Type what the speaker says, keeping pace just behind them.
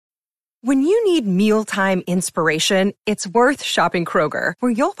When you need mealtime inspiration, it's worth shopping Kroger,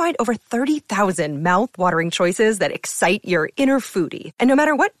 where you'll find over 30,000 mouth-watering choices that excite your inner foodie. And no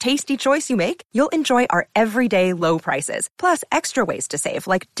matter what tasty choice you make, you'll enjoy our everyday low prices, plus extra ways to save,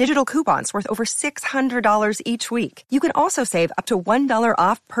 like digital coupons worth over $600 each week. You can also save up to $1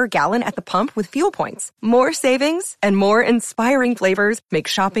 off per gallon at the pump with fuel points. More savings and more inspiring flavors make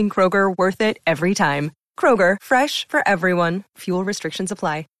shopping Kroger worth it every time. Kroger, fresh for everyone. Fuel restrictions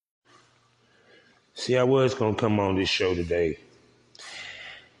apply. See, I was going to come on this show today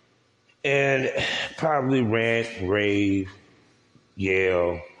and probably rant, rave,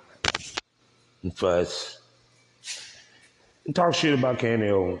 yell, and fuss, and talk shit about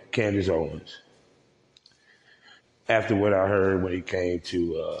Candace Owens. After what I heard when it came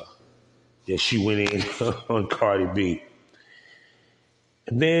to that she went in on Cardi B.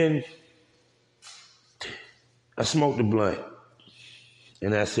 And then I smoked the blunt,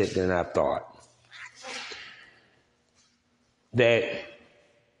 and I sat there and I thought that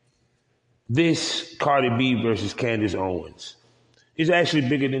this Cardi B versus Candace Owens is actually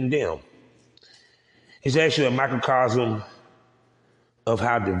bigger than them. It's actually a microcosm of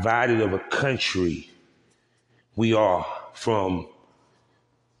how divided of a country we are, from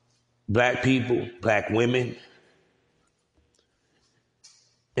black people, black women,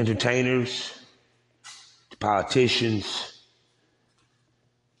 entertainers, politicians,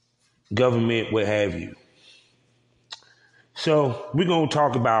 government, what have you. So we're going to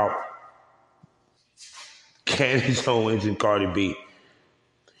talk about Candace Owens and Cardi B.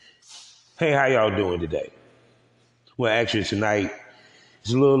 Hey, how y'all doing today? Well, actually tonight,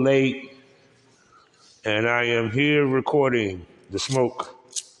 it's a little late, and I am here recording the Smoke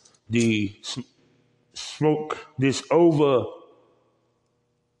This Over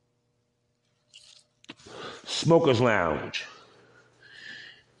Smokers Lounge,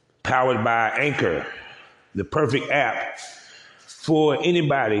 powered by Anchor, the perfect app for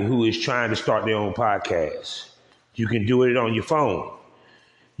anybody who is trying to start their own podcast. You can do it on your phone.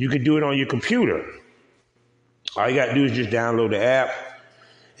 You can do it on your computer. All you got to do is just download the app.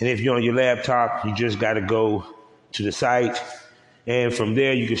 And if you're on your laptop, you just got to go to the site. And from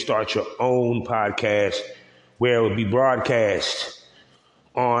there, you can start your own podcast where it will be broadcast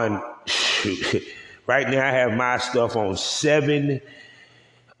on, right now I have my stuff on seven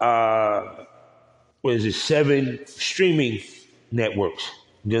streaming networks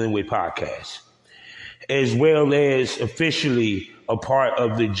dealing with podcasts, as well as officially a part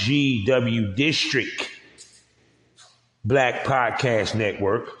of the GW District Black Podcast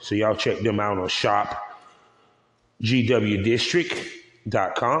Network. So y'all check them out on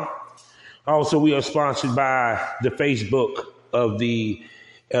shopgwdistrict.com. Also, we are sponsored by the Facebook of the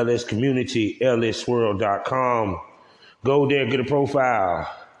LS community, lsworld.com. Go there, get a profile,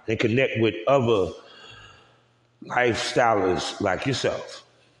 and connect with other lifestylers like yourself.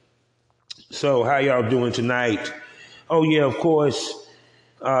 So how y'all doing tonight? Oh yeah, of course,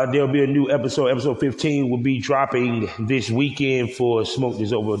 there'll be a new episode. Episode 15 will be dropping this weekend for Smoke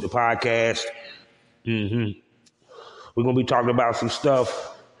This Over the podcast. We're going to be talking about some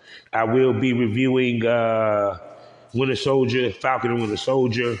stuff. I will be reviewing Winter Soldier, Falcon and Winter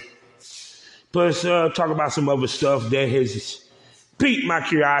Soldier. Plus, talk about some other stuff that has piqued my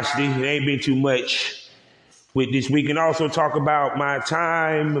curiosity. It ain't been too much with this week, and also talk about my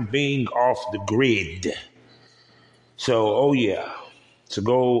time being off the grid. So, oh yeah. So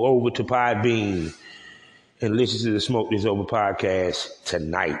go over to Podbean and listen to the Smoke This Over podcast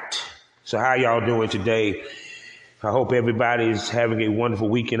tonight. So how y'all doing today? I hope everybody's having a wonderful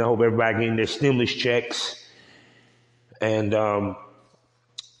weekend. I hope everybody getting their stimulus checks and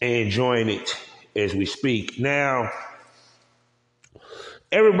enjoying it as we speak. Now,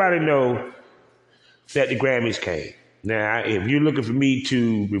 everybody know that the Grammys came. Now, if you're looking for me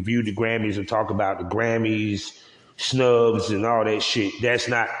to review the Grammys and talk about the Grammys, snubs, and all that shit,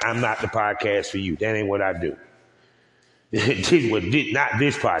 I'm not the podcast for you. That ain't what I do. Not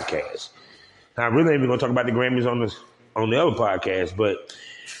this podcast. I really ain't even gonna talk about the Grammys on the other podcast, but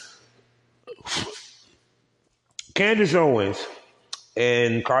Candace Owens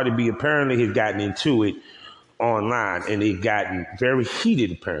and Cardi B apparently has gotten into it online, and they've gotten very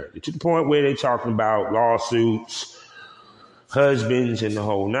heated apparently, to the point where they're talking about lawsuits, husbands, and the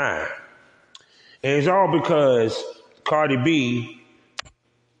whole nine. And it's all because Cardi B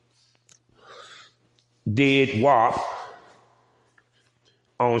did WAP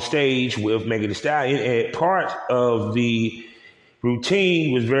on stage with Megan Thee Stallion, and part of the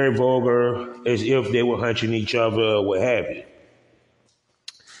routine was very vulgar, as if they were hunching each other or what have you,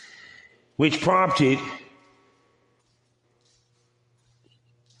 which prompted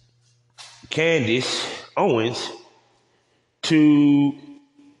Candace Owens to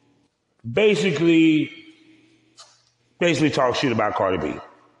basically talk shit about Cardi B.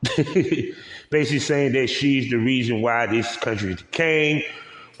 Basically saying that she's the reason why this country is decaying,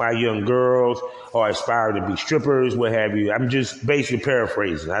 why young girls are aspiring to be strippers, what have you. I'm just basically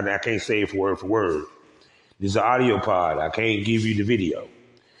paraphrasing. I can't say it for word. This is an audio pod. I can't give you the video.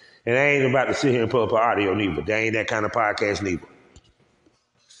 And I ain't about to sit here and pull up an audio neither. They ain't that kind of podcast neither.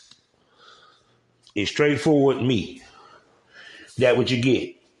 It's straightforward me. That what you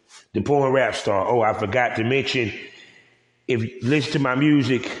get. The porn rap star. Oh, I forgot to mention, if you listen to my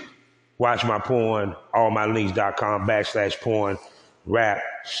music, watch my porn, allmylinks.com/porn rap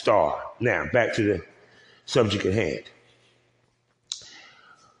star. Now, back to the subject at hand.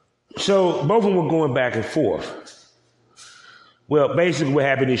 So both of them were going back and forth. Well, basically what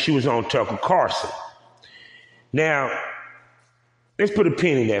happened is she was on Tucker Carlson. Now, let's put a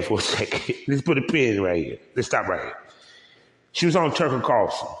pin in that for a second. Let's put a pin right here. Let's stop right here. She was on Tucker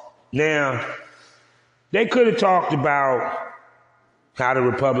Carlson. Now, they could have talked about how the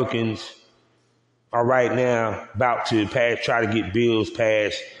Republicans are right now about to try to get bills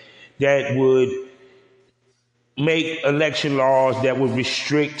passed that would make election laws that would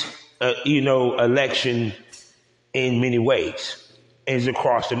restrict, election in many ways, as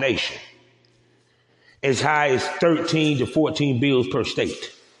across the nation. As high as 13 to 14 bills per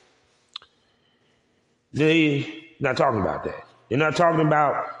state. They're not talking about that. They're not talking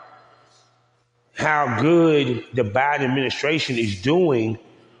about how good the Biden administration is doing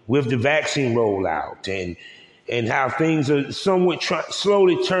with the vaccine rollout and how things are somewhat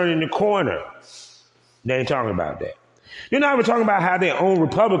slowly turning the corner. They ain't talking about that. They're not even talking about how their own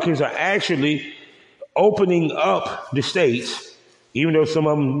Republicans are actually opening up the states, even though some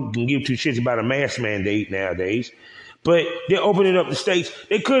of them can give two shits about a mask mandate nowadays. But they're opening up the states.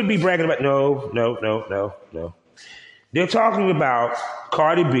 They could be bragging about, no. They're talking about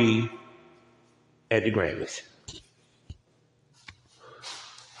Cardi B at the Grammys.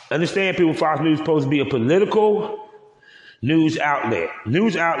 Understand, people, Fox News is supposed to be a political news outlet.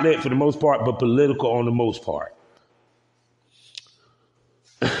 News outlet for the most part, but political on the most part.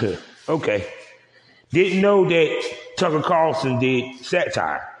 Okay. Didn't know that Tucker Carlson did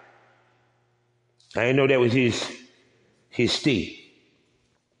satire. I didn't know that was his steed.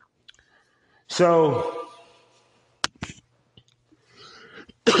 So,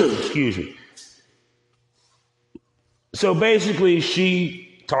 excuse me. So basically,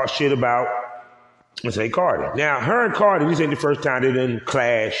 she talked shit about, let's say, Cardi. Now, her and Cardi, this ain't the first time they done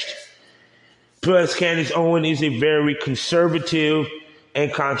clashed. Plus, Candace Owens is a very conservative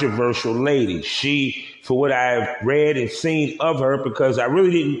and controversial lady. She, for what I've read and seen of her, because I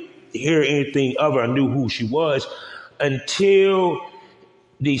really didn't hear anything of her, I knew who she was, until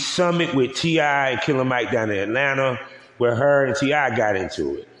the summit with T.I. and Killer Mike down in Atlanta, where her and T.I. got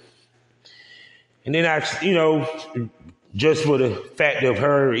into it. And then I, just for the fact of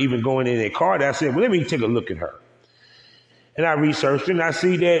her even going in that car, I said, well, let me take a look at her. And I researched it, and I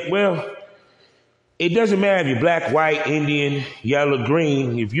see that, well, it doesn't matter if you're black, white, Indian, yellow,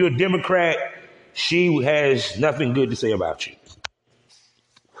 green. If you're a Democrat, she has nothing good to say about you.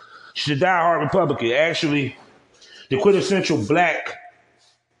 She's a diehard Republican, actually the quintessential black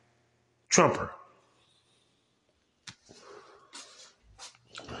Trumper.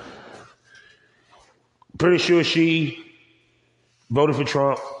 Pretty sure she voted for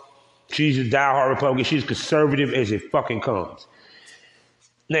Trump. She's a diehard Republican. She's conservative as it fucking comes.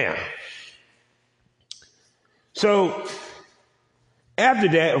 Now, so after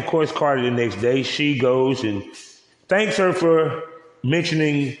that, of course, Cardi the next day, she goes and thanks her for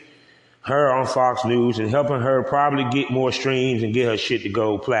mentioning her on Fox News and helping her probably get more streams and get her shit to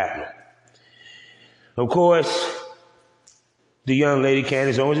go platinum. Of course, the young lady,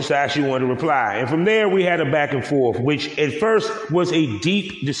 Candace Owens, decided she wanted to reply. And from there, we had a back and forth, which at first was a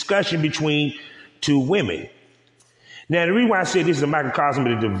deep discussion between two women. Now, the reason why I say this is a microcosm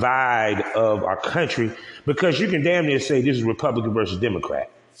of the divide of our country, because you can damn near say this is Republican versus Democrat.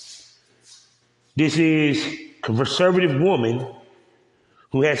 This is a conservative woman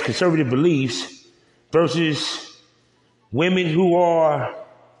who has conservative beliefs versus women who are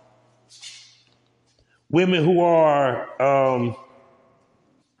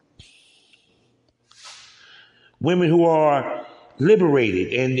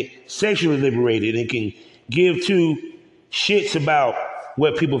liberated and sexually liberated and can give two shits about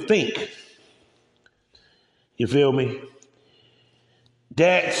what people think. You feel me?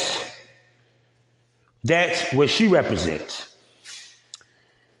 That's what she represents.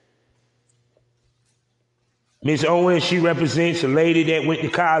 Miss Owens, she represents a lady that went to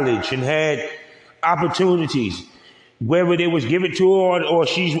college and had opportunities, whether they was given to her or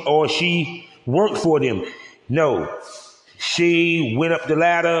she worked for them. No, she went up the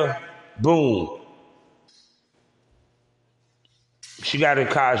ladder, boom. She got a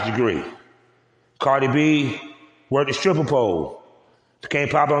college degree. Cardi B worked a stripper pole, became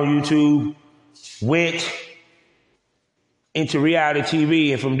popular on YouTube, went into reality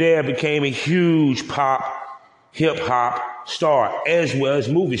TV, and from there became a huge pop, hip-hop star, as well as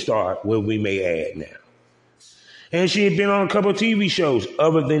movie star, what we may add now. And she had been on a couple of TV shows.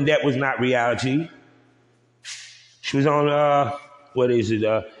 Other than that was not reality. She was on,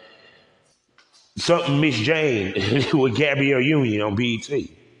 something Miss Jane with Gabrielle Union on BET.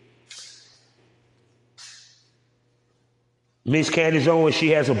 Miss Candace Owens,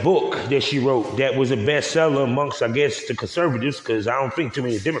 she has a book that she wrote that was a bestseller amongst, I guess, the conservatives, because I don't think too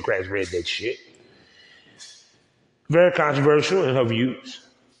many Democrats read that shit. Very controversial in her views.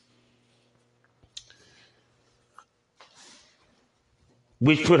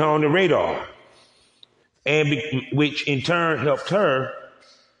 Which put her on the radar, and which in turn helped her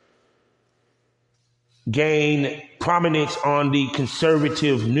gain prominence on the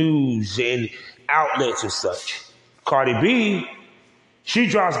conservative news and outlets and such. Cardi B, she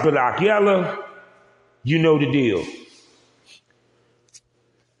drops Black Yellow, you know the deal.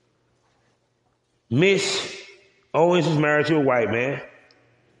 Miss Owens is married to a white man.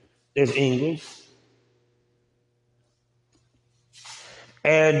 That's England.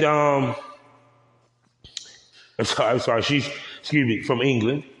 And I'm sorry, she's from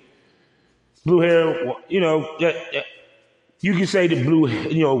England. Blue hair, you can say the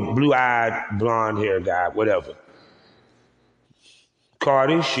blue-eyed, blonde hair guy, whatever.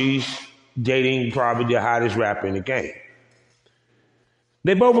 Cardi, she's dating probably the hottest rapper in the game.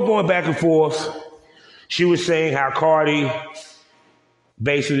 They both were going back and forth. She was saying how Cardi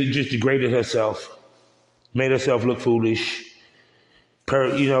basically just degraded herself, made herself look foolish,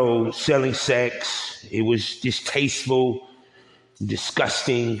 selling sex. It was distasteful,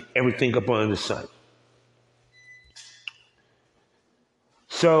 disgusting, everything up under the sun.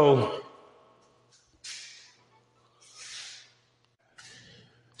 So,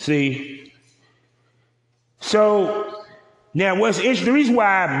 now what's interesting, the reason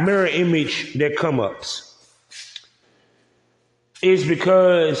why mirror image that come up is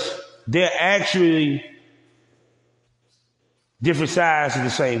because they're actually different sides of the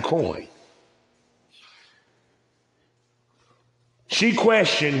same coin. She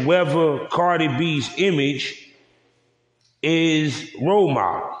questioned whether Cardi B's image is role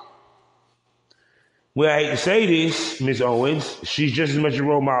model. Well, I hate to say this, Ms. Owens, she's just as much a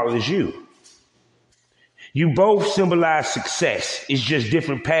role model as you. You both symbolize success. It's just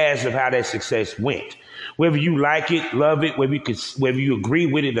different paths of how that success went. Whether you like it, love it, whether you agree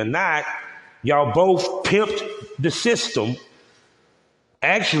with it or not, y'all both pimped the system.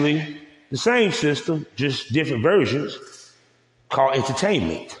 Actually, the same system, just different versions, called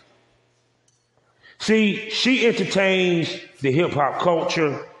entertainment. See, she entertains the hip-hop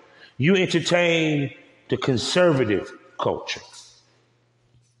culture. You entertain the conservative culture.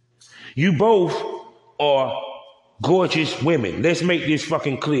 You both are gorgeous women. Let's make this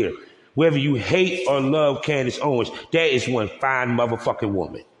fucking clear. Whether you hate or love Candace Owens, that is one fine motherfucking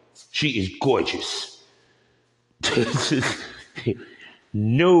woman. She is gorgeous.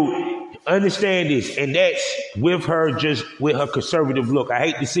 No, understand this, and that's with her conservative look. I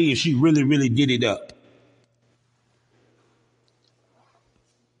hate to see if she really, really did it up.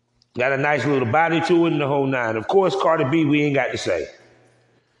 Got a nice little body to it and the whole nine. Of course, Cardi B, we ain't got to say.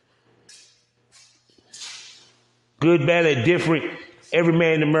 Good, bad, or different. Every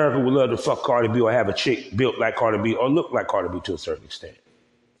man in America would love to fuck Cardi B or have a chick built like Cardi B or look like Cardi B to a certain extent.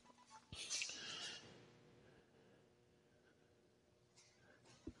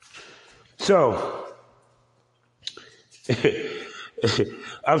 So,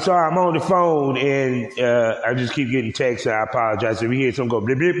 I'm sorry, I'm on the phone and I just keep getting texts. I apologize. If you hear something go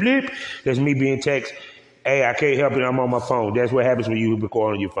blip, blip, blip, that's me being text. Hey, I can't help it. I'm on my phone. That's what happens when you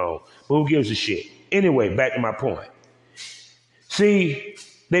record on your phone. But who gives a shit? Anyway, back to my point. See,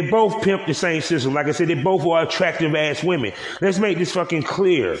 they both pimp the same system. Like I said, they both are attractive ass women. Let's make this fucking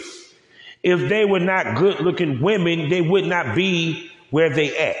clear. If they were not good looking women, they would not be where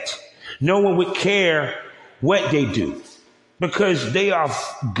they at. No one would care what they do because they are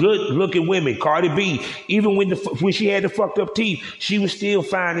good looking women. Cardi B, even when she had the fucked up teeth, she was still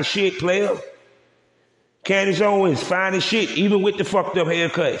fine as shit, player. Candace Owens, fine as shit, even with the fucked up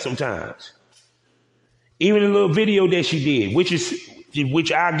haircut sometimes. Even a little video that she did, which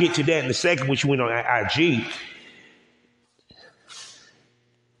I'll get to that in a second, which went on IG,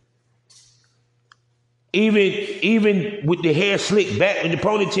 Even with the hair slicked back in the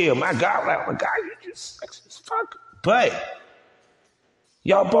ponytail, my God, you just sexy as fuck. But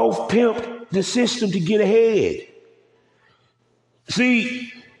y'all both pimped the system to get ahead.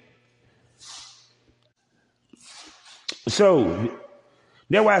 See, so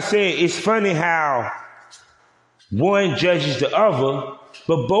that's why I said it's funny how one judges the other,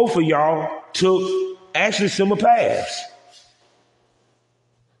 but both of y'all took actually similar paths.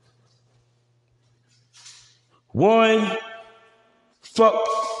 One fucked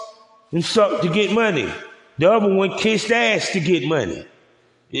and sucked to get money. The other one kissed ass to get money.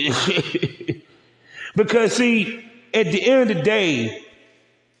 Because see, at the end of the day,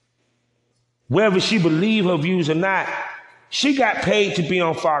 whether she believe her views or not, she got paid to be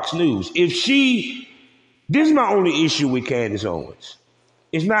on Fox News. This is my only issue with Candace Owens.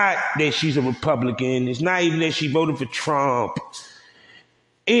 It's not that she's a Republican. It's not even that she voted for Trump.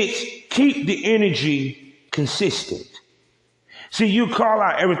 It's keep the energy consistent. See, you call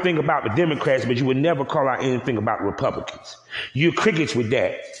out everything about the Democrats, but you would never call out anything about Republicans. You're crickets with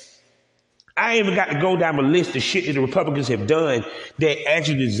that. I ain't even got to go down the list of shit that the Republicans have done that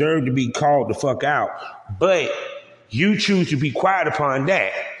actually deserve to be called the fuck out. But you choose to be quiet upon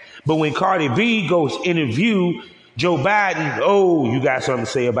that. But when Cardi B goes interview Joe Biden, oh, you got something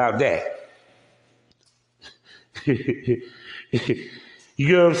to say about that. You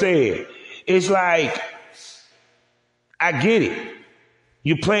know what I'm saying? It's like, I get it.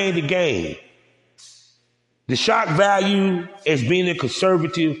 You're playing the game. The shock value as being a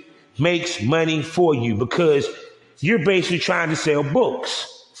conservative makes money for you because you're basically trying to sell books.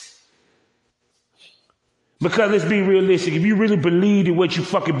 Because let's be realistic, if you really believed in what you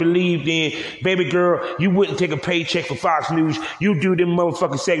fucking believed in, baby girl, you wouldn't take a paycheck for Fox News. You do them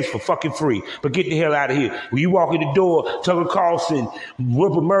motherfucking segments for fucking free. But get the hell out of here. When you walk in the door, Tucker Carlson,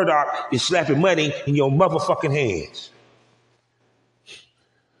 Rupert Murdoch is slapping money in your motherfucking hands.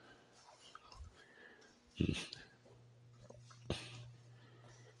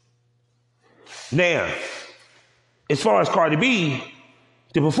 Now, as far as Cardi B,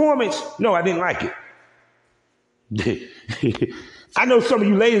 the performance, no, I didn't like it. I know some of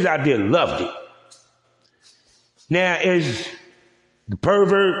you ladies out there loved it. Now, as the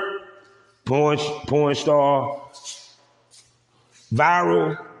pervert, porn star,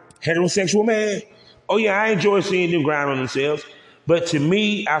 viral, heterosexual man, oh yeah, I enjoy seeing them grind on themselves. But to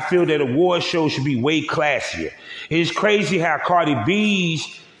me, I feel that award shows should be way classier. It's crazy how Cardi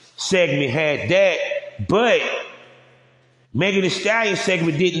B's segment had that, but Megan Thee Stallion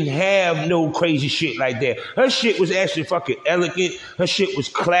segment didn't have no crazy shit like that. Her shit was actually fucking elegant. Her shit was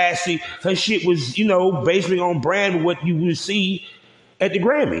classy. Her shit was, basically on brand with what you would see at the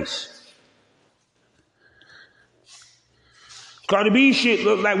Grammys. Cardi B shit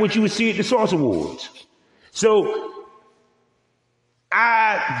looked like what you would see at the Source Awards. So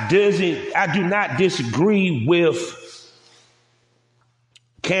I do not disagree with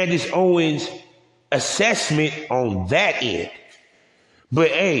Candace Owens' assessment on that end. But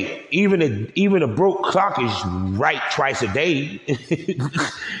hey, even a broke clock is right twice a day.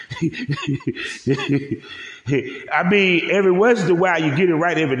 I mean, every once in a while you get it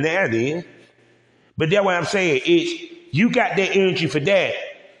right every now and then. But that's what I'm saying. You got that energy for that.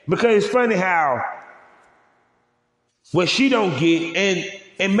 Because it's funny how what she don't get,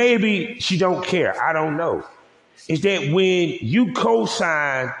 and maybe she don't care, I don't know, is that when you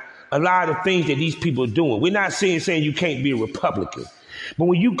co-sign a lot of things that these people are doing, we're not saying you can't be a Republican, but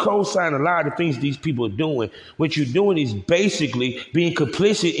when you co-sign a lot of things these people are doing, what you're doing is basically being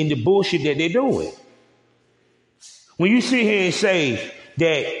complicit in the bullshit that they're doing. When you sit here and say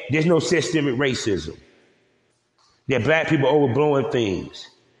that there's no systemic racism, that black people are overblowing things,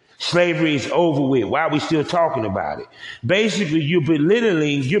 slavery is over with, why are we still talking about it? Basically,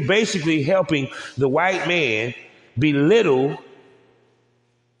 you're basically helping the white man belittle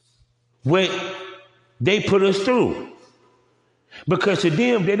what they put us through. Because to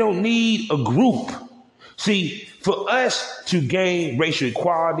them, they don't need a group. See, for us to gain racial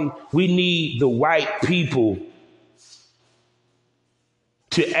equality, we need the white people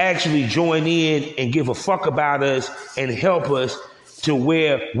to actually join in and give a fuck about us and help us to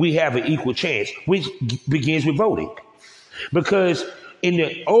where we have an equal chance, which begins with voting. Because in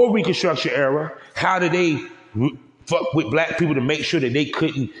the old Reconstruction era, how did they fuck with black people to make sure that they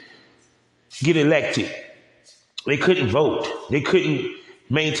couldn't get elected? They couldn't vote. They couldn't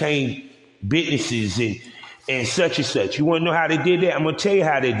maintain businesses and such and such. You want to know how they did that? I'm going to tell you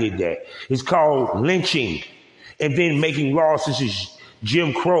how they did that. It's called lynching, and then making laws such as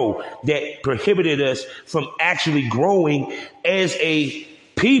Jim Crow that prohibited us from actually growing as a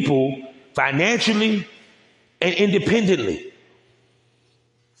people financially and independently.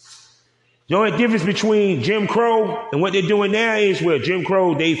 The only difference between Jim Crow and what they're doing now is where Jim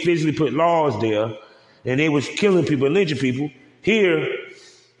Crow, they physically put laws there and they was killing people and lynching people. Here,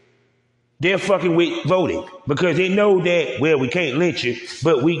 they're fucking with voting because they know that, well, we can't lynch you,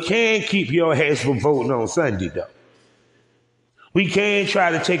 but we can keep your ass from voting on Sunday, though. We can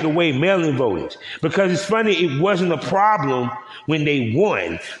try to take away mail-in voting because it's funny, it wasn't a problem when they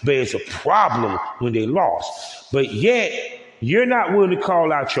won, but it's a problem when they lost. But yet, you're not willing to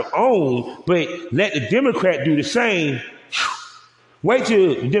call out your own, but let the Democrat do the same. Wait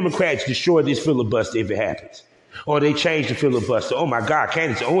till the Democrats destroy this filibuster if it happens. Or they change the filibuster. Oh my God,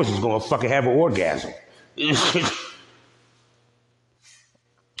 Candace Owens is going to fucking have an orgasm.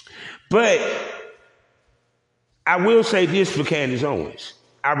 But I will say this for Candace Owens.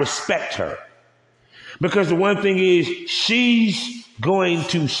 I respect her. Because the one thing is, she's going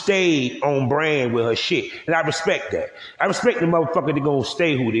to stay on brand with her shit. And I respect that. I respect the motherfucker that going to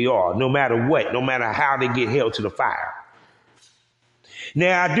stay who they are, no matter what, no matter how they get held to the fire.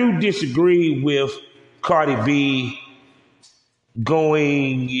 Now, I do disagree with Cardi B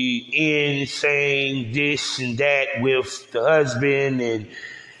going in saying this and that with the husband and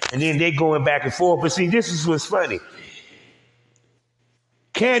then they going back and forth. But see, this is what's funny.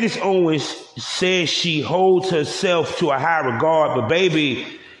 Candace Owens says she holds herself to a high regard, but baby,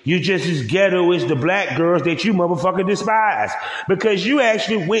 you just as ghetto as the black girls that you motherfucking despise. Because you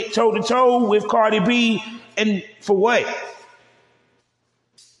actually went toe to toe with Cardi B, and for what?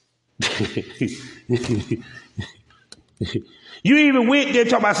 You even went there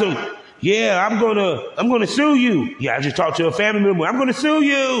talking about some, yeah, I'm gonna sue you. Yeah, I just talked to a family member. I'm gonna sue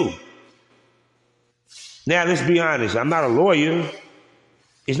you. Now let's be honest, I'm not a lawyer.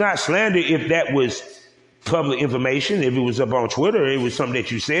 It's not slander if that was public information, if it was up on Twitter, it was something that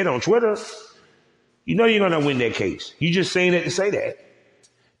you said on Twitter. You know you're gonna win that case. You just saying that to say that.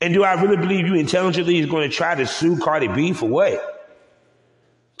 And do I really believe you intelligently is gonna try to sue Cardi B for what?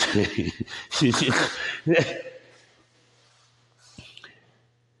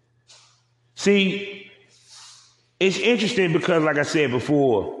 See, it's interesting because, like I said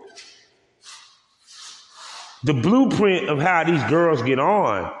before, the blueprint of how these girls get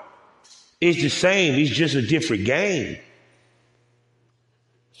on is the same. It's just a different game.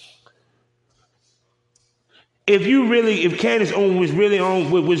 If Candace Owens was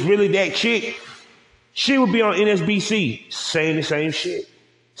really that chick, she would be on NSBC saying the same shit.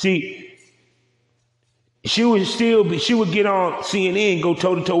 See, she would get on CNN and go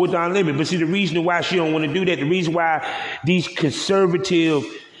toe to toe with Don Lemon. But see, the reason why she don't want to do that, the reason why these conservative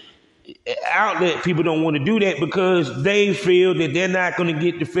outlet people don't want to do that, because they feel that they're not going to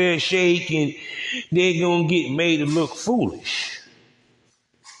get the fair shake and they're going to get made to look foolish.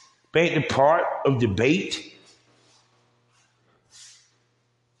 Ain't the part of debate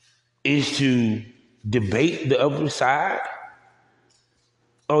is to debate the other side?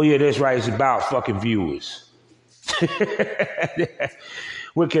 Oh yeah, that's right. It's about fucking viewers.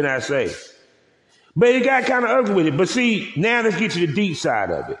 What can I say? But it got kind of ugly with it. But see, now let's get to the deep side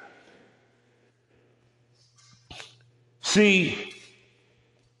of it. See,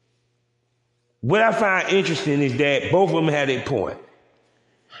 what I find interesting is that both of them had a point.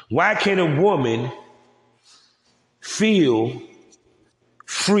 Why can a woman feel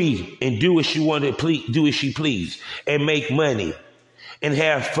free and do what she wanted to do as she please and make money and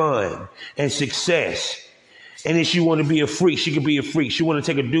have fun and success? And if she want to be a freak, she can be a freak. She want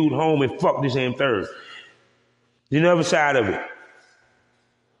to take a dude home and fuck this and third. The other side of it,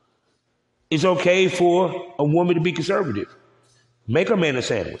 it's okay for a woman to be conservative. Make a man a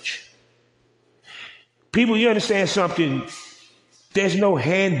sandwich. People, you understand something? There's no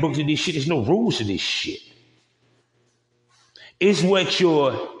handbook to this shit. There's no rules to this shit. It's what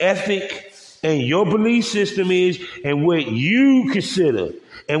your ethic and your belief system is and what you consider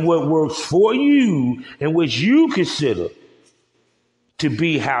and what works for you and what you consider to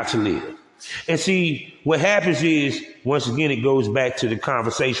be how to live. And see, what happens is, once again, it goes back to the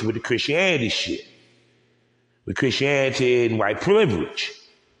conversation with the Christianity shit. With Christianity and white privilege.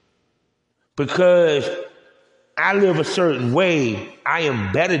 Because I live a certain way, I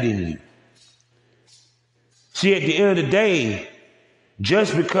am better than you. See, at the end of the day,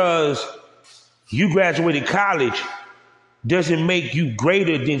 just because you graduated college doesn't make you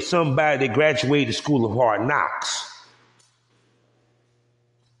greater than somebody that graduated the School of Hard Knocks.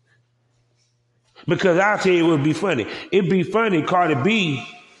 Because I'll tell you what would be funny. It'd be funny, Cardi B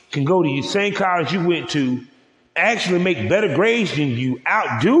can go to the same college you went to, actually make better grades than you,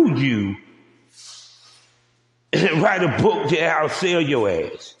 outdo you, and write a book to outsell your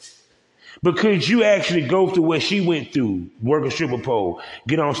ass. But could you actually go through what she went through, work a stripper pole,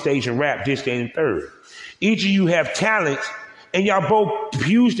 get on stage and rap, this, that, and third? Each of you have talents, and y'all both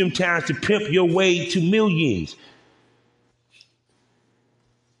use them talents to pimp your way to millions.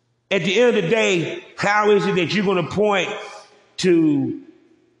 At the end of the day, how is it that you're going to point to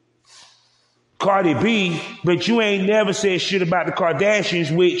Cardi B, but you ain't never said shit about the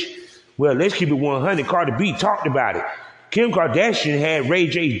Kardashians, which, well, let's keep it 100. Cardi B talked about it. Kim Kardashian had Ray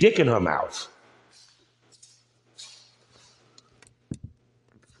J's dick in her mouth.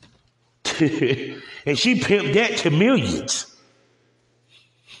 And she pimped that to millions.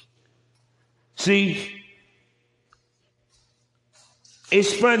 See,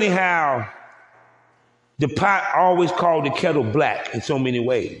 it's funny how the pot always called the kettle black in so many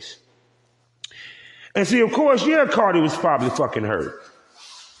ways. And see, of course, yeah, Cardi was probably fucking hurt.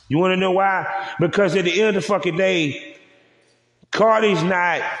 You want to know why? Because at the end of the fucking day, Cardi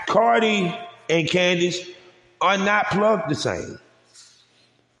and Candace are not plugged the same.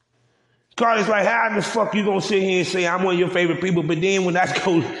 Cardi's like, how in the fuck you gonna sit here and say I'm one of your favorite people, but then when I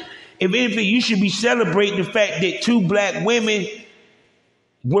go, if anything, you should be celebrating the fact that two black women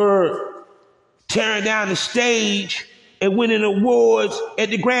were tearing down the stage and winning awards at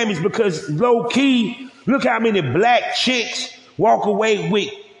the Grammys, because low key, look how many black chicks walk away with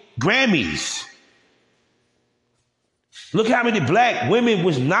Grammys. Look how many black women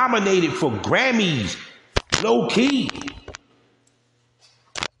was nominated for Grammys. Low key.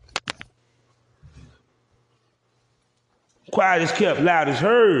 Quiet is kept, loud is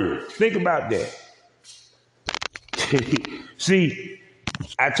heard. Think about that. See,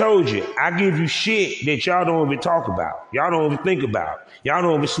 I told you, I give you shit that y'all don't even talk about. Y'all don't even think about. Y'all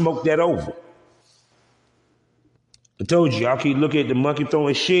don't even smoke that over. I told you, y'all keep looking at the monkey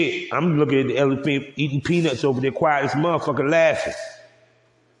throwing shit. I'm looking at the elephant eating peanuts over there, quiet as motherfucker laughing.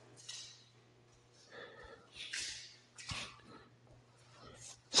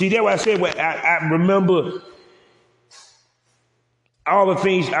 See, that's what I said. I remember all the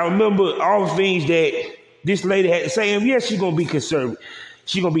things. I remember all the things that this lady had to say. And yes, she's gonna be conservative.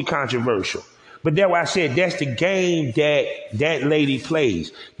 She's gonna be controversial. But that's why I said that's the game that lady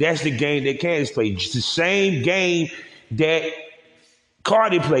plays. That's the game that Candace plays. It's the same game that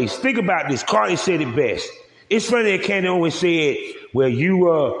Cardi plays. Think about this. Cardi said it best. It's funny that Candace always said, well, you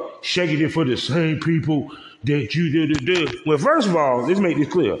are shaking it for the same people that you did. Well, first of all, let's make this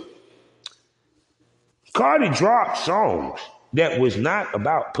clear. Cardi dropped songs that was not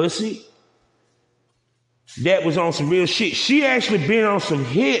about pussy. That was on some real shit. She actually been on some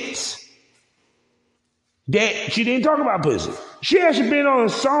hits that she didn't talk about pussy. She actually been on a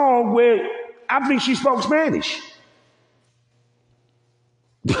song where I think she spoke Spanish.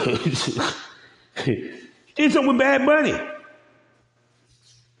 It's up with Bad Bunny.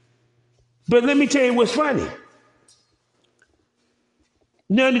 But let me tell you what's funny.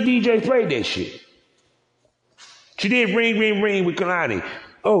 None of the DJs played that shit. She did Ring, Ring, Ring with Kalani.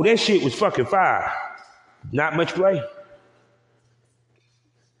 Oh, that shit was fucking fire. Not much play.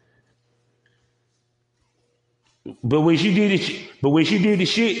 But when she did the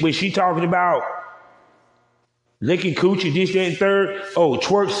shit, when she talking about licking coochie, this, that, and third, oh,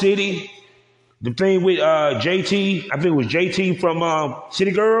 Twerk City, the thing with JT, I think it was JT from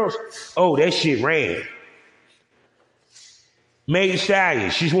City Girls. Oh, that shit ran. Megan Thee Stallion,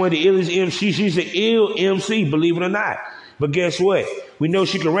 she's one of the illest MCs. She's an ill MC, believe it or not. But guess what? We know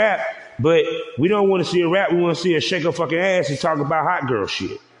she can rap, but we don't want to see her rap. We want to see her shake her fucking ass and talk about hot girl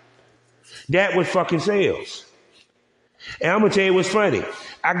shit. That was fucking sales. And I'm going to tell you what's funny.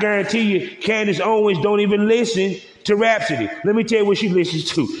 I guarantee you, Candace Owens don't even listen to Rhapsody. Let me tell you what she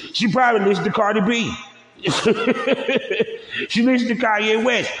listens to. She probably listens to Cardi B. She listens to Kanye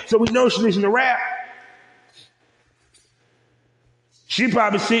West. So we know she listens to rap. She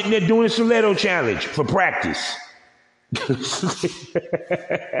probably sitting there doing a stiletto challenge for practice.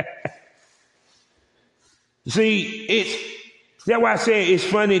 See, that's why I say it's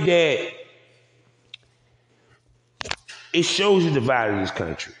funny that it shows the divide in this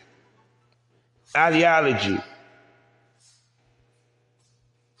country. Ideology.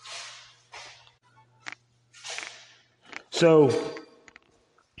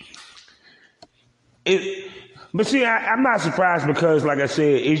 But see, I'm not surprised because, like I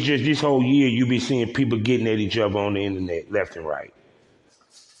said, it's just this whole year you be seeing people getting at each other on the internet, left and right.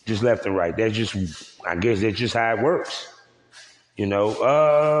 Just left and right. That's just, I guess that's just how it works. You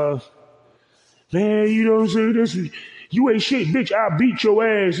know, man, you don't say this. You ain't shit, bitch. I'll beat your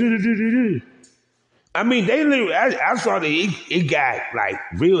ass. I mean, they literally, I saw that it got like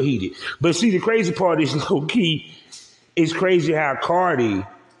real heated. But see, the crazy part is low key. It's crazy how Cardi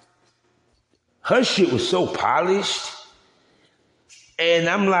her shit was so polished. And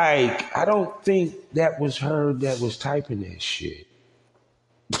I'm like, I don't think that was her that was typing that shit.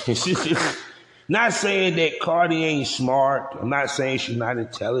 Not saying that Cardi ain't smart. I'm not saying she's not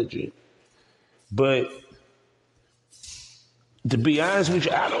intelligent. But to be honest with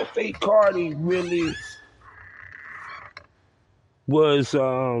you, I don't think Cardi really was,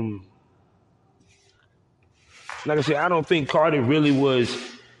 like I said, I don't think Cardi really was,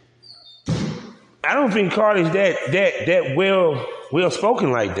 I don't think Cardi's that well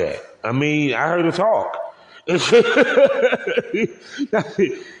spoken like that. I mean, I heard her talk.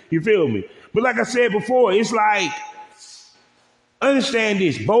 You feel me? But like I said before, it's like, understand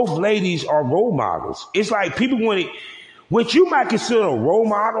this, both ladies are role models. It's like people want it, what you might consider a role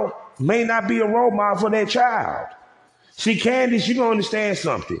model may not be a role model for that child. See, Candace, you don't understand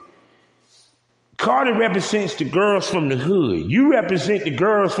something. Cardi represents the girls from the hood. You represent the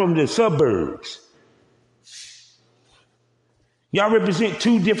girls from the suburbs. Y'all represent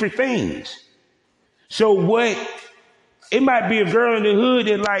two different things. So what, it might be a girl in the hood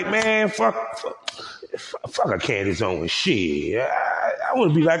that like, man, fuck a Candace Owens. Shit, I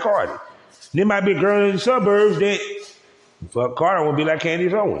want to be like Cardi. There might be a girl in the suburbs that, fuck Cardi, I want to be like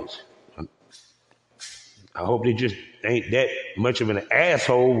Candace Owens. I hope they just ain't that much of an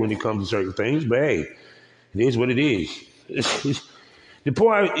asshole when it comes to certain things, but hey, it is what it is. The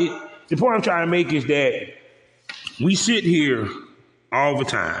point I'm trying to make is that we sit here all the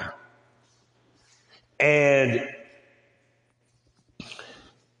time and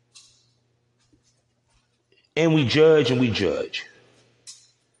we judge and we judge.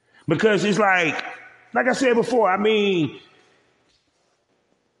 Because it's like I said before, I mean,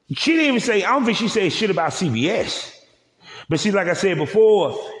 she didn't even say, I don't think she said shit about CBS. But see, like I said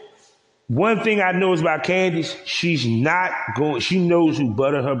before, one thing I know is about Candace, she knows who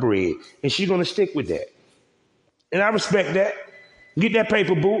buttered her bread, and she's gonna stick with that. And I respect that. Get that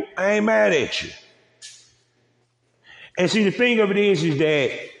paper, boo. I ain't mad at you. And see, the thing of it is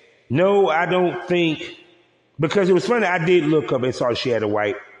that, no, I don't think, because it was funny, I did look up and saw she had a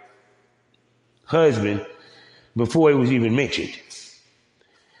white husband before it was even mentioned.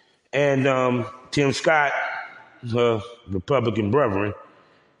 And Tim Scott, her Republican brethren,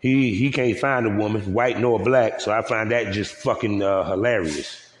 he can't find a woman, white nor black, so I find that just fucking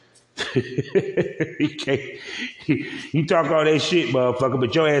hilarious. You talk all that shit, motherfucker,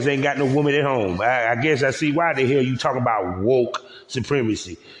 but your ass ain't got no woman at home. I guess I see why the hell you talk about woke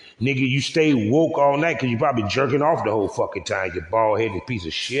supremacy. Nigga, you stay woke all night because you probably jerking off the whole fucking time, you bald-headed piece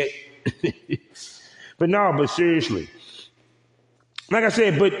of shit. But seriously. Like I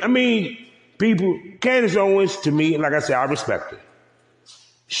said, but I mean, people, Candace Owens, to me, like I said, I respect her.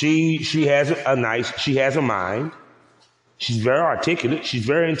 She has she has a mind. She's very articulate. She's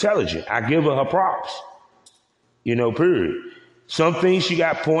very intelligent. I give her props. Period. Some things she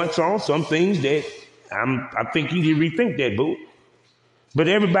got points on. Some things that I think you need to rethink that, boo. But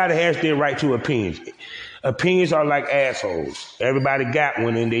everybody has their right to opinions. Opinions are like assholes. Everybody got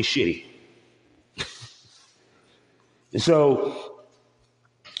one and they shitty. So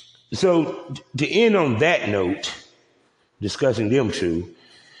to end on that note, discussing them two,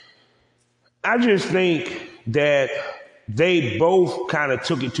 I just think that they both kind of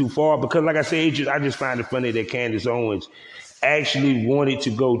took it too far because, like I said, I just find it funny that Candace Owens actually wanted to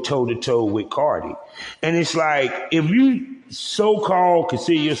go toe-to-toe with Cardi. And it's like, if you so-called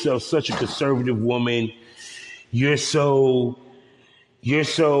consider yourself such a conservative woman, you're so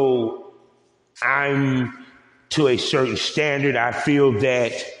I'm to a certain standard. I feel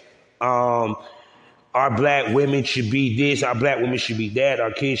that our black women should be this, our black women should be that,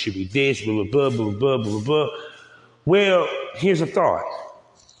 our kids should be this, blah, blah, blah, blah, blah, blah, blah. Well, here's a thought.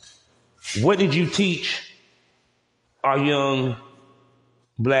 What did you teach our young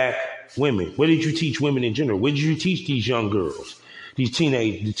black women? What did you teach women in general? What did you teach these young girls, the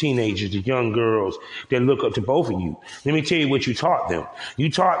teenagers, the young girls that look up to both of you? Let me tell you what you taught them. You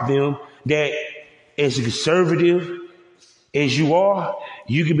taught them that as conservative as you are,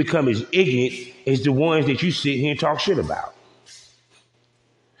 you can become as ignorant as the ones that you sit here and talk shit about.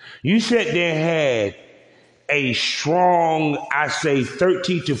 You sat there and had a strong, I say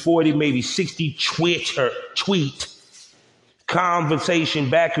 30 to 40, maybe 60 tweet conversation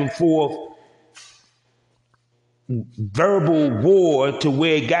back and forth, verbal war to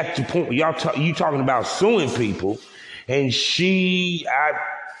where it got to the point where you talking about suing people, and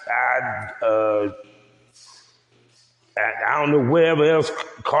I don't know whatever else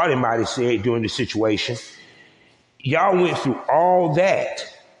Cardi might have said during the situation. Y'all went through all that.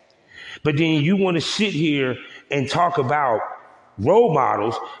 But then you want to sit here and talk about role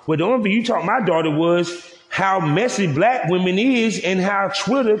models. But the only thing you taught my daughter was how messy black women is and how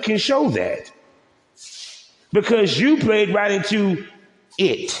Twitter can show that. Because you played right into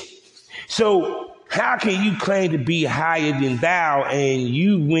it. So how can you claim to be higher than thou and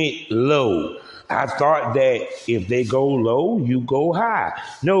you went low? I thought that if they go low, you go high.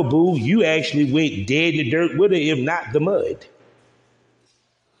 No, boo, you actually went dead in the dirt with her, if not the mud.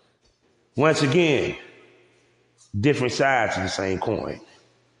 Once again, different sides of the same coin.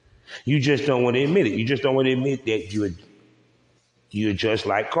 You just don't want to admit it. You just don't want to admit that you're just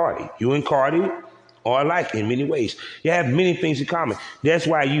like Cardi. You and Cardi are alike in many ways. You have many things in common. That's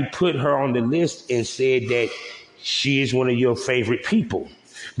why you put her on the list and said that she is one of your favorite people,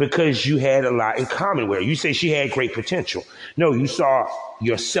 because you had a lot in common with her. You say she had great potential. No, you saw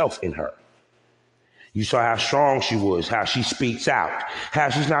yourself in her. You saw how strong she was, how she speaks out, how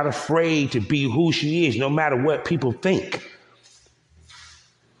she's not afraid to be who she is, no matter what people think.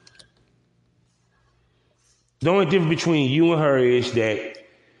 The only difference between you and her is that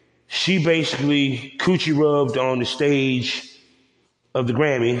she basically coochie rubbed on the stage of the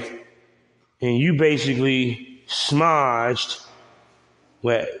Grammy, and you basically smudged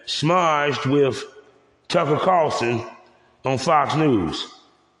with Tucker Carlson on Fox News.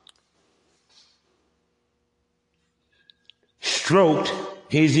 Stroked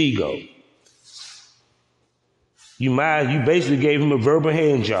his ego. You basically gave him a verbal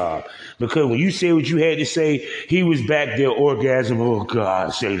hand job, because when you said what you had to say, he was back there orgasm. Oh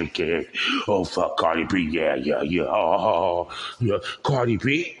God, say it again. Oh fuck Cardi B, yeah. Oh, yeah, Cardi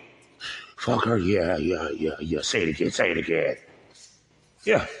B, fuck her, yeah. Say it again.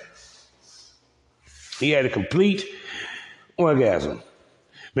 Yeah. He had a complete orgasm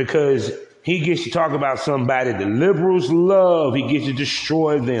because he gets to talk about somebody the liberals love. He gets to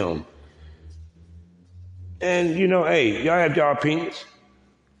destroy them. And, hey, y'all have y'all opinions.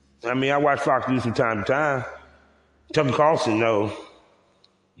 I mean, I watch Fox News from time to time. Tucker Carlson, no.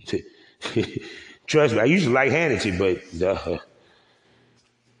 Trust me, I used to like Hannity,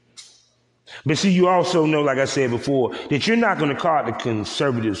 But see, you also know, like I said before, that you're not going to call the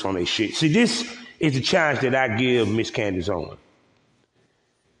conservatives on their shit. See, this is the challenge that I give Miss Candace Owens.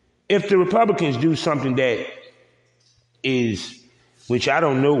 If the Republicans do something that is, which I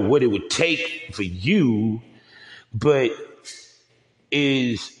don't know what it would take for you, but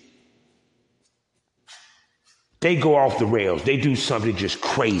is they go off the rails. They do something just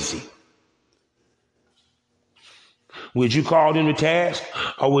crazy. Would you call them to task,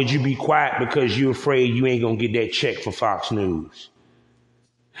 or would you be quiet because you're afraid you ain't going to get that check for Fox News?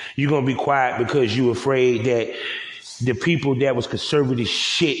 You're going to be quiet because you're afraid that the people that was conservative as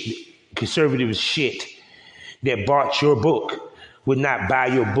shit that bought your book would not buy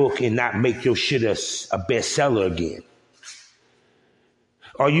your book and not make your shit a bestseller again?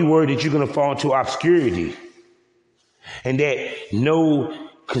 Are you worried that you're going to fall into obscurity and that no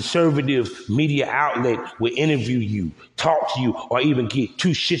conservative media outlet will interview you, talk to you, or even get two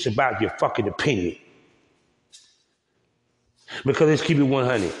shits about your fucking opinion? Because let's keep it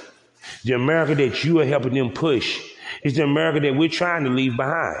 100. The America that you are helping them push is the America that we're trying to leave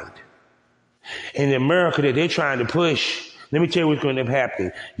behind. And the America that they're trying to push, let me tell you what's going to end up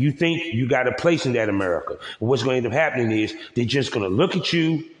happening. You think you got a place in that America. What's going to end up happening is they're just going to look at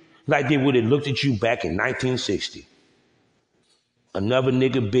you like they would have looked at you back in 1960. Another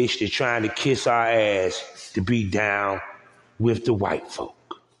nigga bitch that's trying to kiss our ass to be down with the white folk.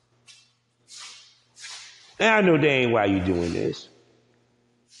 And I know that ain't why you doing this.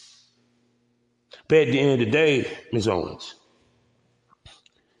 But at the end of the day, Ms. Owens,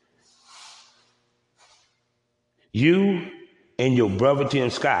 you and your brother Tim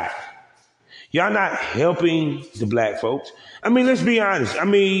Scott, y'all not helping the black folks. I mean, let's be honest. I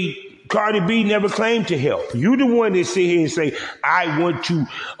mean, Cardi B never claimed to help. You the one that sit here and say, I want to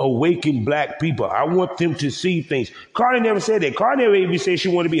awaken black people. I want them to see things. Cardi never said that. Cardi never even said she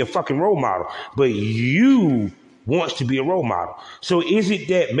wanted to be a fucking role model. But you wants to be a role model. So is it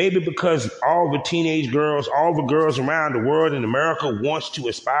that maybe because all the teenage girls, all the girls around the world in America wants to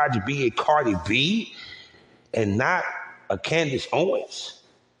aspire to be a Cardi B and not a Candace Owens?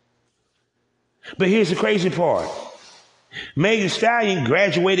 But here's the crazy part. Megan Thee Stallion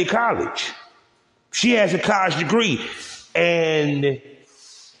graduated college. She has a college degree, and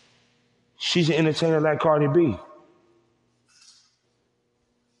she's an entertainer like Cardi B.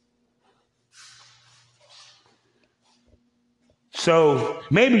 So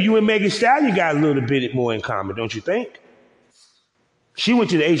maybe you and Megan Thee Stallion got a little bit more in common, don't you think? She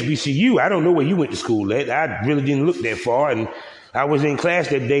went to the HBCU. I don't know where you went to school at. I really didn't look that far, and I was in class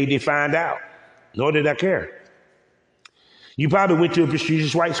that day to find out. Nor did I care. You probably went to a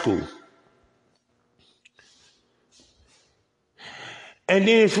prestigious white school. And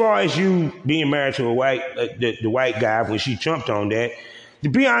then as far as you being married to a white, the white guy, when she jumped on that, to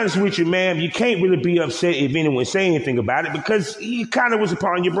be honest with you, ma'am, you can't really be upset if anyone say anything about it because it kind of was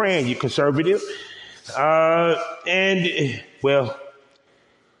upon your brand. You're conservative. Well,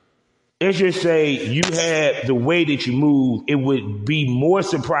 let's just say you had the way that you move, it would be more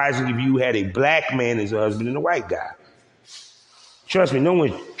surprising if you had a black man as a husband than a white guy. Trust me, no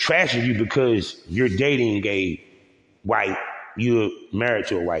one trashes you because you're dating you're married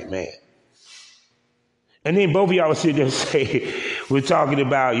to a white man. And then both of y'all would sit there and say, we're talking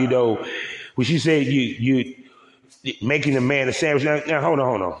about, when she said you making a man a sandwich. Now, hold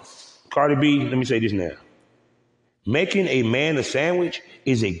on. Cardi B, let me say this now. Making a man a sandwich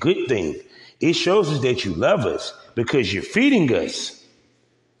is a good thing. It shows us that you love us because you're feeding us.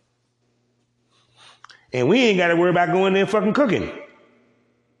 And we ain't got to worry about going there and fucking cooking.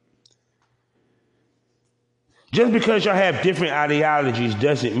 Just because y'all have different ideologies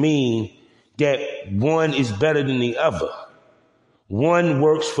doesn't mean that one is better than the other. One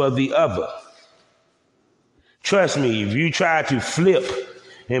works for the other. Trust me, if you try to flip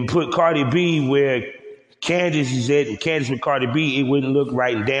and put Cardi B where Candace is at and Candace with Cardi B, it wouldn't look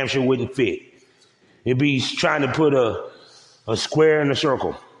right and damn sure wouldn't fit. It'd be trying to put a square in a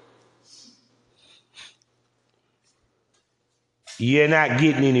circle. You're not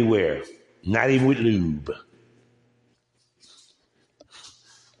getting anywhere, not even with lube.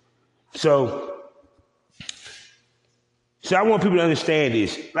 So I want people to understand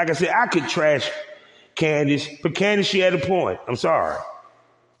this. Like I said, I could trash Candace, but Candace, she had a point. I'm sorry.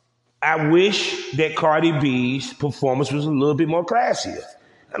 I wish that Cardi B's performance was a little bit more classier.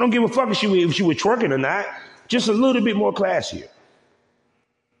 I don't give a fuck if she was twerking or not, just a little bit more classier.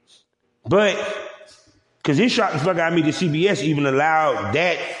 But, because it shocked the fuck out of me that CBS even allowed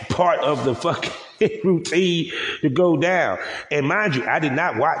that part of the fucking routine to go down. And mind you, I did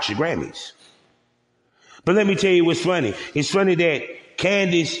not watch the Grammys. But let me tell you what's funny. It's funny that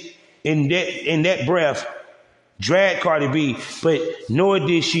Candace, in that breath, dragged Cardi B, but nor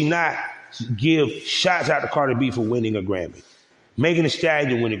did she not give shots out to Cardi B for winning a Grammy. Megan Thee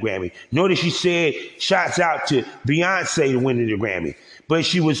Stallion win a Grammy. Nor did she say shots out to Beyonce to win the Grammy. But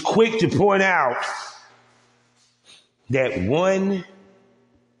she was quick to point out that one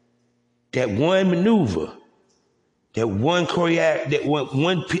maneuver, that one part of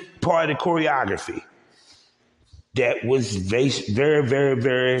the choreography that was very, very,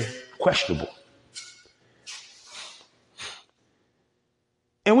 very questionable.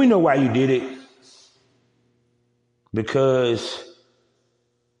 And we know why you did it. Because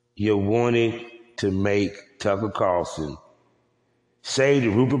you wanted to make Tucker Carlson say to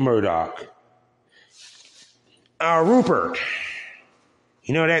Rupert Murdoch, Rupert,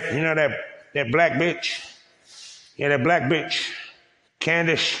 you know that black bitch? Yeah, that black bitch,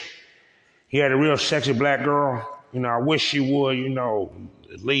 Candace. He had a real sexy black girl. I wish she would,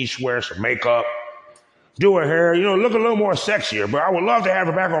 at least wear some makeup, do her hair, look a little more sexier. But I would love to have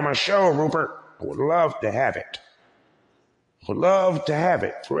her back on my show, Rupert. I would love to have it. Would love to have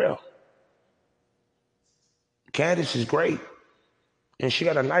it, for real. Candace is great. And she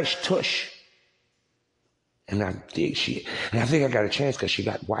got a nice tush. And I think I got a chance because she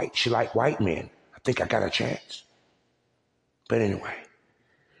got white. She liked white men. I think I got a chance. But anyway.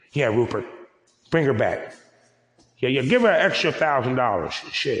 Yeah, Rupert. Bring her back. Yeah, give her an extra $1,000.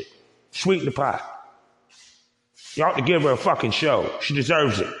 Shit. Sweeten the pot. You ought to give her a fucking show. She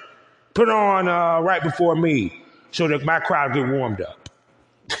deserves it. Put her on right before me so that my crowd get warmed up.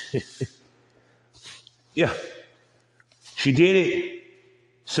 Yeah. She did it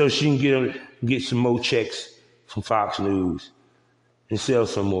so she can get some more checks from Fox News and sell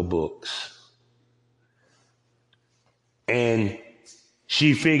some more books. And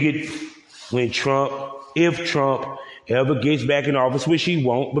she figured if Trump ever gets back in office, which he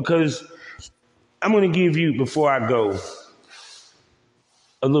won't, because I'm going to give you, before I go,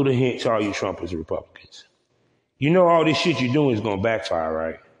 a little hint to all you Trumpers and Republicans. You know all this shit you're doing is going to backfire,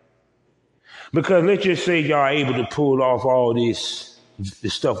 right? Because let's just say y'all are able to pull off all this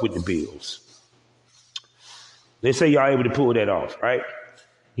stuff with the bills. Let's say y'all are able to pull that off, right?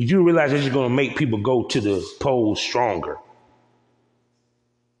 You do realize that's just going to make people go to the polls stronger.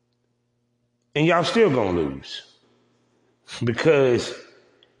 And y'all still going to lose. Because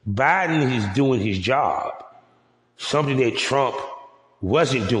Biden is doing his job. Something that Trump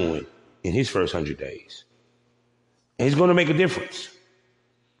wasn't doing in his first 100 days. And it's going to make a difference.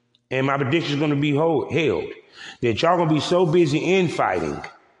 And my prediction is going to be held. That y'all going to be so busy infighting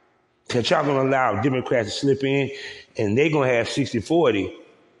Because y'all going to allow Democrats to slip in, and they going to have 60-40,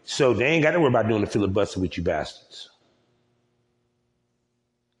 so they ain't got to worry about doing the filibuster with you bastards.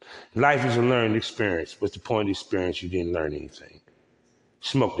 Life is a learned experience. What's the point of the experience? You didn't learn anything.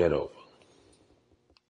 Smoke that over.